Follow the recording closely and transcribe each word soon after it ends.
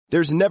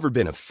There's never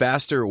been a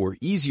faster or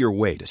easier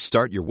way to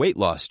start your weight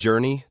loss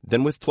journey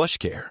than with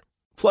PlushCare.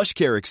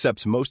 PlushCare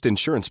accepts most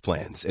insurance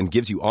plans and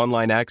gives you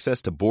online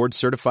access to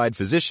board-certified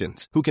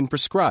physicians who can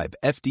prescribe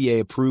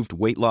FDA-approved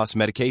weight loss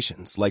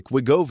medications like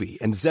Wegovy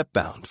and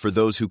Zepbound for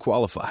those who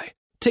qualify.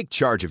 Take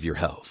charge of your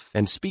health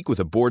and speak with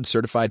a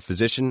board-certified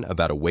physician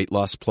about a weight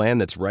loss plan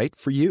that's right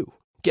for you.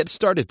 Get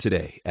started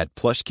today at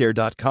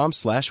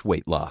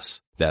plushcare.com/weight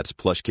loss. That's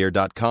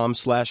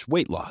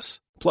plushcare.com/weight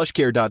loss.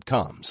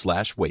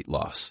 plushcare.com/weight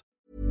loss.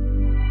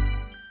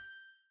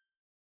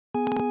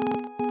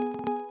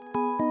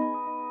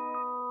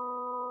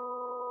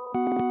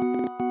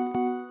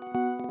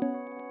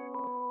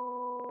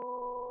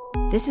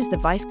 This is the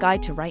Vice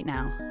Guide to Right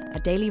Now, a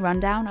daily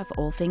rundown of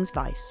all things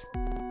Vice.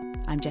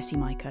 I'm Jessie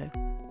Maiko.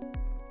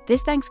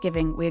 This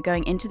Thanksgiving, we are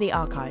going into the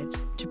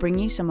archives to bring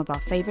you some of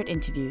our favourite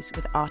interviews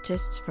with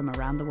artists from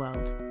around the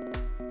world.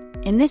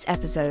 In this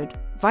episode,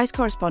 Vice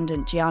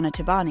correspondent Gianna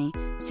Tabani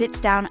sits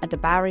down at the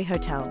Bowery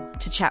Hotel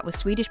to chat with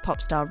Swedish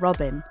pop star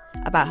Robyn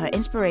about her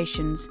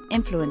inspirations,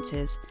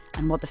 influences,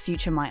 and what the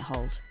future might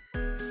hold.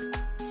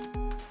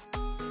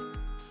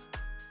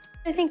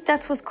 I think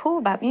that's what's cool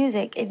about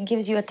music. It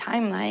gives you a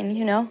timeline,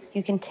 you know?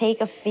 You can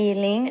take a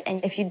feeling,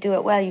 and if you do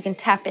it well, you can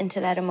tap into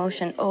that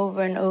emotion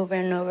over and over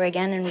and over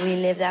again and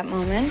relive that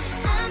moment.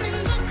 I'm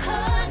in the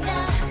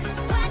corner,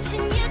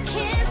 watching you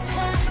kiss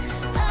her.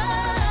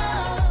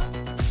 Oh.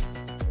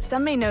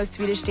 Some may know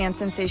Swedish dance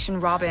sensation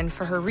Robyn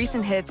for her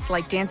recent hits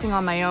like Dancing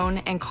on My Own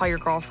and Call Your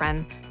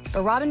Girlfriend.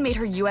 But Robyn made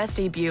her US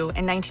debut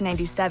in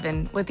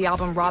 1997 with the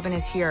album Robyn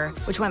Is Here,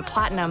 which went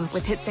platinum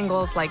with hit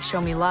singles like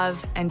Show Me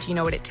Love and Do You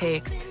Know What It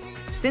Takes.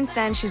 Since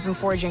then, she's been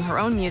forging her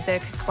own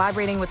music,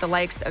 collaborating with the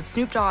likes of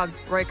Snoop Dogg,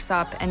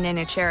 Röyksopp, and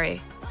Nene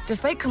Cherry.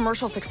 Despite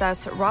commercial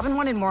success, Robyn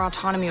wanted more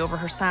autonomy over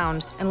her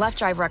sound and left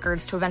Jive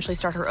Records to eventually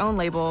start her own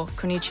label,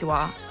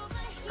 Konnichiwa.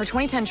 Her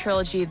 2010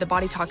 trilogy, the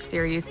Body Talk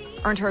series,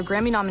 earned her a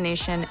Grammy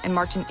nomination and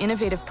marked an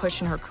innovative push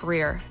in her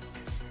career.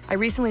 I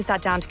recently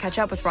sat down to catch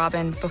up with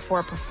Robyn before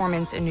a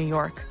performance in New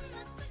York.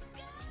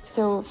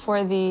 So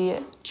for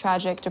the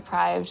tragic,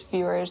 deprived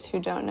viewers who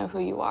don't know who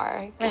you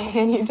are,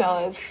 can you tell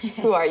us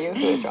who are you?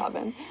 Who is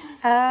Robyn?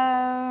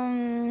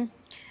 I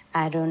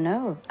don't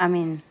know. I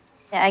mean,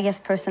 I guess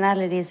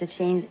personality is it's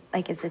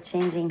a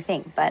changing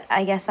thing. But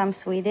I guess I'm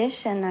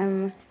Swedish and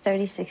I'm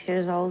 36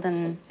 years old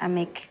and I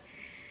make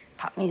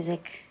pop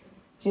music.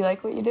 Do you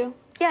like what you do?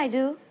 Yeah, I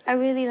do. I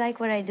really like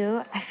what I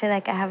do. I feel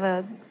like I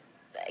have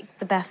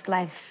the best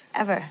life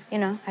ever, you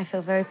know? I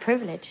feel very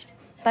privileged.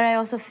 But I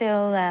also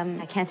feel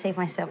I can't take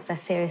myself that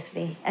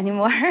seriously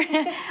anymore.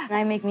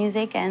 I make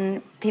music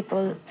and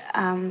people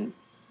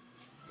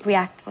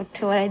react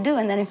to what I do,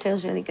 and then it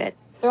feels really good.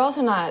 They're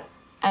also not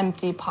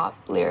empty pop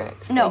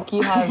lyrics. No. Like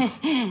you have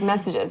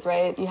messages,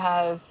 right?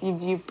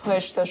 You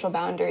push social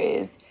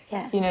boundaries.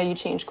 Yeah. You know, you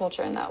change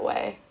culture in that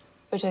way,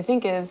 which I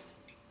think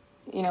is,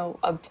 you know,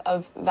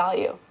 of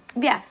value.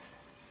 Yeah.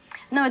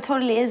 No, it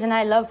totally is, and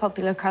I love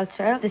popular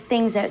culture. The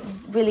things that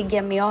really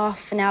get me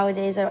off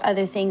nowadays are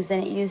other things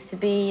than it used to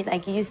be.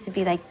 Like, it used to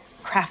be, like,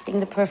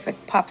 crafting the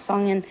perfect pop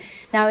song, and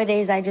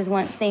nowadays I just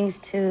want things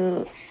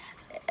to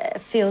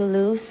feel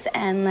loose,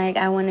 and, like,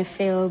 I want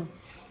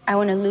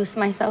to lose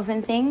myself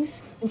in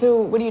things. And so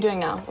what are you doing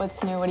now?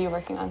 What's new? What are you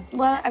working on?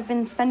 Well, I've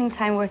been spending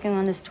time working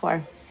on this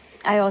tour.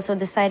 I also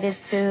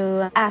decided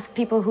to ask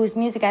people whose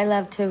music I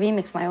love to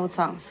remix my old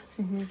songs.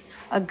 Mm-hmm.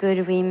 A good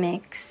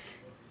remix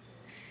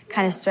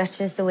kind of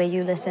stretches the way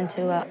you listen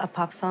to a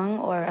pop song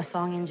or a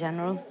song in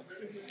general,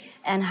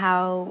 and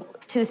how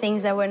two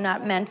things that were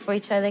not meant for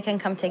each other can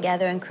come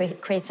together and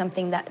create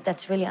something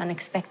that's really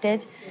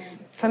unexpected.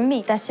 For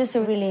me, that's just a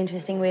really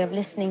interesting way of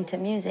listening to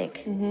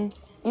music. Mm-hmm.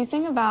 You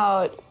think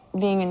about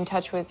being in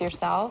touch with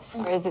yourself,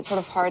 or is it sort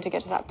of hard to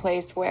get to that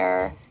place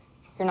where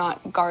you're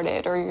not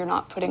guarded or you're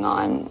not putting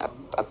on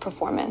a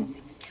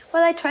performance?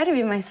 Well, I try to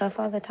be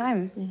myself all the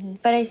time,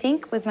 but I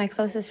think with my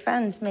closest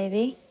friends,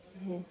 maybe.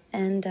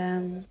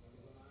 And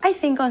I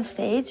think on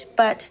stage,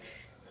 but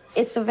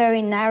it's a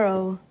very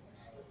narrow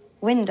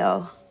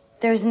window.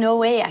 There's no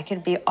way I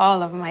could be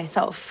all of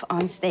myself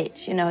on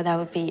stage. You know, that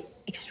would be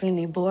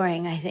extremely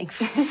boring, I think,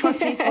 for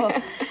people.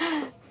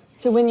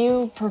 So when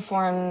you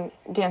perform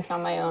Dancing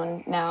on My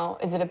Own now,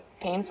 is it a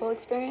painful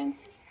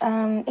experience?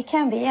 It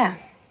can be, yeah.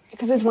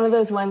 Because it's one of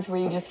those ones where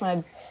you just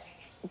want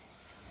to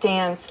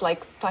dance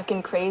like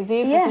fucking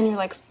crazy, but then you're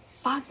like,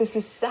 fuck, this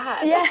is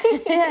sad. Yeah,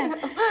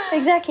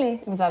 exactly.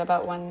 Was that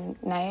about one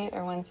night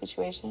or one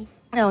situation?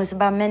 No, it's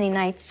about many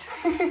nights.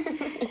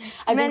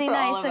 Many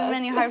nights and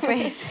many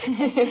heartbreaks.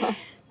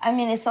 I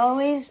mean, it's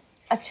always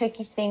a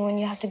tricky thing when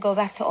you have to go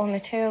back to old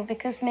material,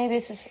 because maybe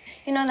it's just,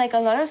 you know, like a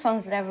lot of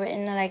songs that I've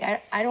written, like,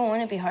 I don't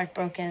want to be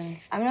heartbroken.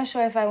 I'm not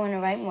sure if I want to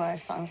write more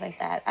songs like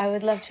that. I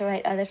would love to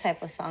write other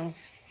type of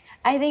songs.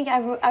 I think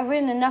I've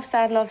written enough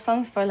sad love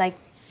songs for, like,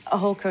 a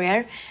whole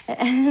career,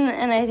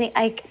 and I think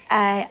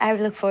I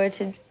look forward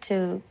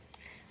to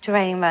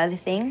writing about other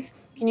things.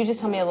 Can you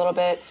just tell me a little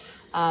bit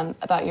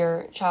about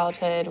your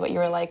childhood, what you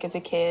were like as a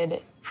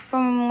kid,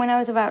 From when I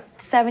was about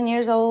 7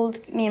 years old,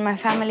 me and my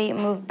family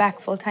moved back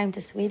full-time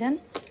to Sweden,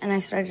 and I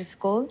started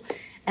school.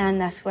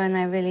 And that's when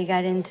I really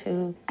got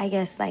into, I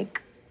guess,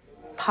 like,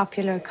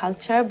 popular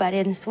culture. But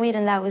in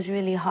Sweden, that was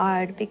really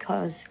hard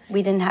because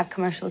we didn't have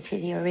commercial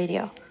TV or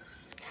radio.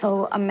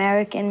 So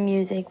American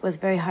music was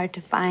very hard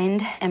to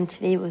find.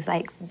 MTV was,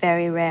 like,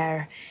 very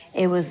rare.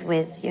 It was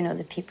with, you know,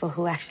 the people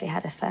who actually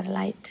had a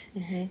satellite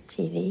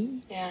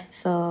TV. Yeah.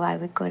 So I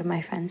would go to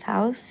my friend's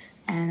house,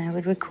 and I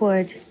would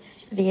record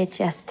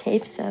VHS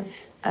tapes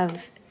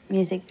of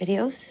music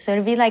videos. So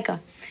it'd be like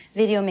a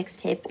video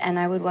mixtape, and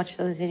I would watch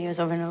those videos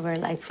over and over,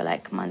 like, for,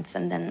 like, months,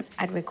 and then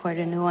I'd record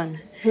a new one.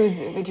 Do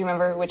you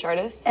remember which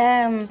artists?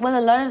 Well,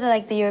 a lot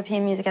of the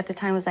European music at the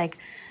time was, like,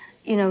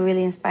 you know,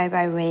 really inspired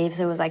by raves.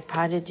 It was, like,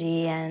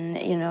 Prodigy and,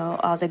 you know,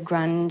 all the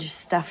grunge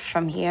stuff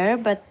from here.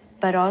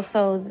 But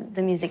also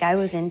the music I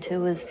was into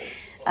was,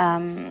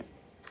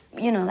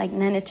 you know, like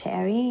Nana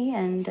Cherry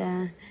and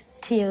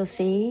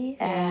TLC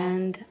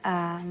and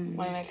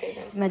one of my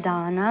favorites.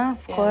 Madonna,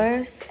 of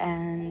course,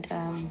 and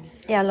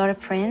a lot of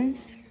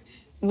Prince.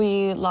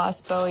 We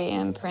lost Bowie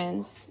and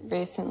Prince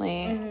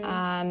recently.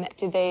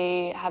 Did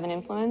they have an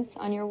influence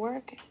on your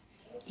work?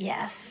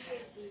 Yes,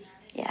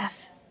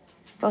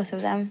 both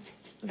of them,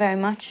 very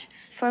much.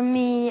 For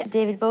me,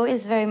 David Bowie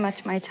is very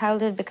much my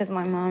childhood because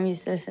my mom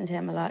used to listen to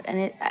him a lot.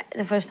 And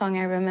the first song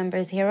I remember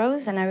is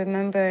Heroes, and I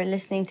remember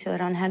listening to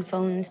it on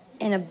headphones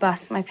in a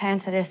bus. My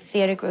parents had a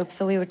theater group,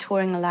 so we were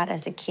touring a lot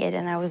as a kid,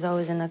 and I was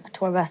always in a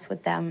tour bus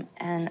with them.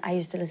 And I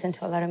used to listen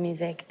to a lot of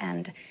music,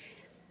 and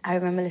I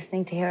remember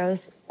listening to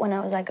Heroes when I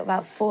was, like,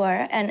 about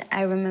 4, and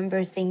I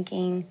remember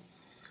thinking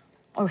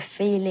or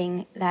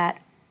feeling that,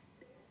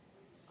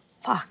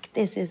 fuck,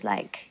 this is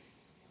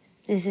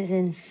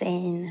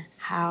insane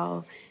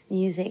how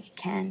music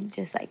can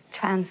just, like,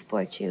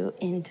 transport you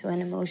into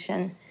an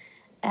emotion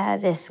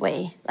this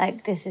way.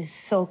 Like, this is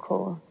so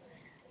cool.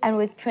 And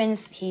with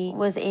Prince, he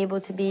was able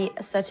to be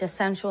such a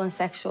sensual and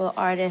sexual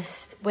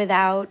artist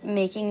without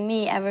making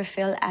me ever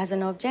feel as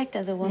an object,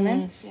 as a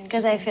woman.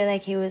 Because I feel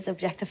like he was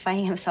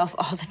objectifying himself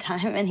all the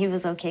time, and he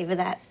was okay with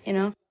that, you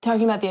know?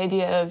 Talking about the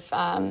idea of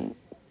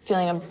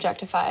feeling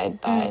objectified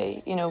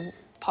by, you know,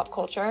 pop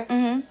culture,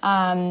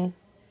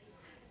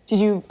 did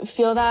you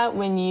feel that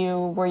when you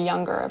were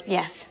younger?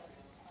 Yes,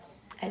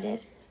 I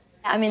did.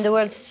 I mean, the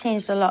world's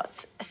changed a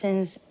lot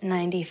since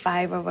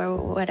 95 or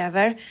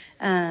whatever.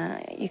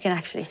 You can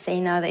actually say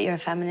now that you're a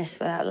feminist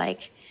without,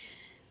 like,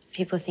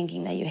 people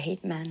thinking that you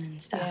hate men and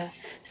stuff. Yeah.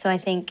 So I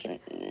think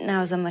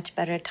now is a much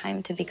better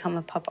time to become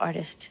a pop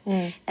artist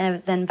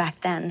than back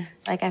then.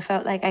 Like, I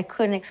felt like I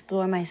couldn't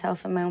explore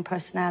myself and my own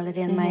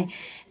personality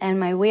and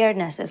my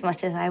weirdness as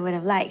much as I would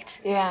have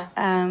liked. Yeah.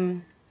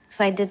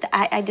 So I did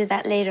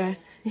that later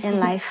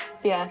in life.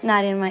 Yeah.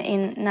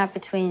 Not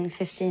between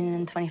 15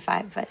 and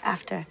 25, but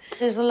after.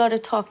 There's a lot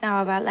of talk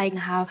now about, like,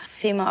 how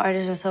female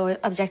artists are so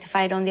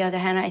objectified. On the other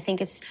hand, I think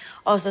it's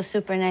also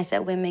super nice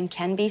that women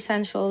can be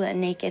sensual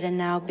and naked, and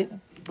now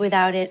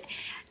without it,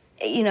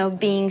 you know,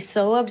 being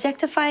so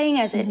objectifying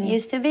as it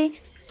used to be.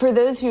 For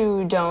those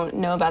who don't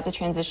know about the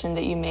transition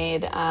that you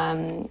made,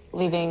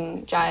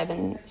 leaving Jive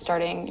and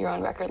starting your own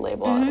record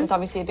label, it was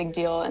obviously a big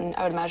deal, and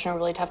I would imagine a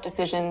really tough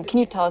decision. Can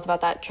you tell us about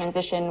that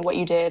transition, what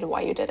you did,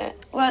 why you did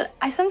it? Well,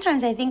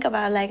 sometimes I think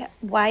about, like,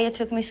 why it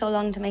took me so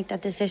long to make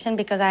that decision,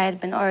 because I had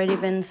already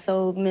been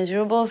so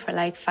miserable for,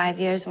 like,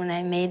 5 years when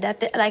I made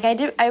that.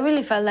 I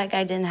really felt like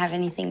I didn't have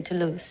anything to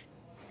lose.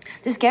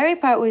 The scary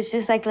part was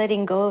just, like,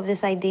 letting go of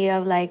this idea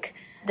of, like,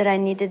 that I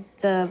needed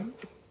the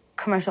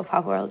commercial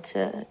pop world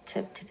to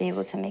be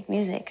able to make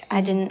music.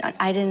 I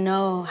didn't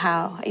know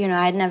how. You know,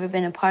 I'd never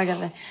been a part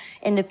of an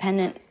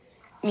independent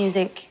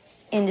music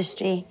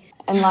industry.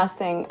 And last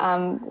thing,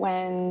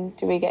 when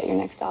do we get your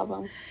next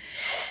album?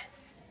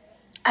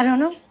 I don't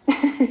know.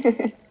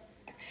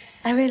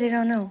 I really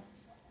don't know.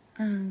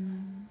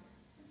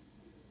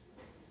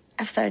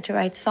 I've started to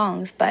write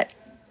songs, but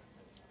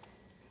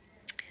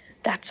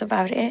that's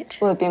about it.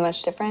 Will it be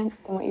much different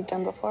than what you've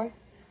done before?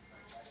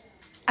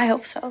 I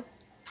hope so.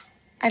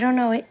 I don't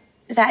know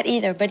that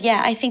either, but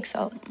yeah, I think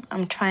so.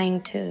 I'm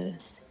trying to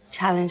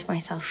challenge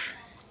myself,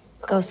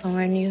 go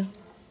somewhere new.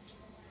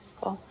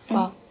 Cool.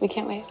 Well, we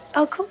can't wait.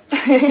 Oh, cool.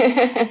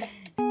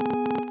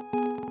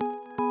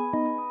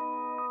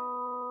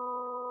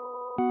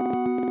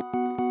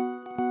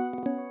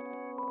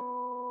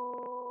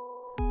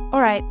 All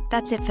right,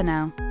 that's it for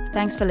now.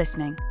 Thanks for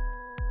listening.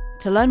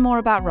 To learn more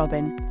about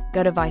Robyn,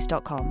 go to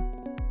Vice.com.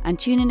 And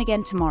tune in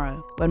again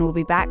tomorrow when we'll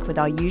be back with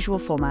our usual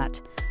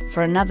format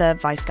for another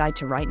Vice Guide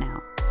to Right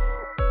Now.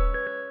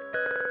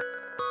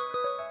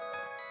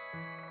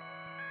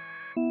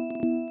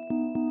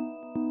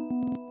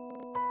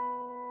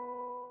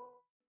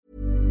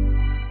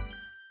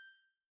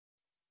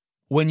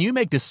 When you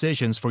make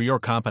decisions for your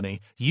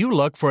company, you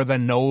look for the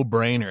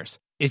no-brainers.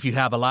 If you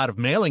have a lot of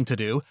mailing to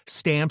do,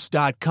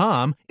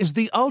 Stamps.com is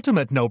the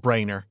ultimate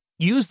no-brainer.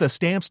 Use the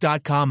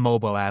Stamps.com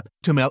mobile app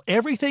to mail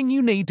everything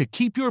you need to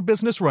keep your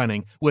business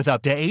running with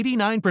up to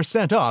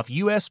 89% off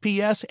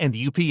USPS and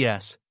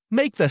UPS.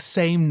 Make the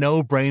same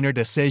no-brainer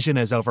decision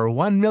as over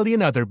 1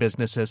 million other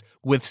businesses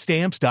with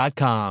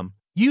Stamps.com.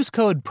 Use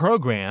code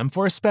PROGRAM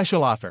for a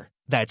special offer.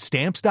 That's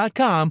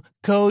Stamps.com,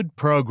 code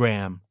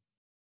PROGRAM.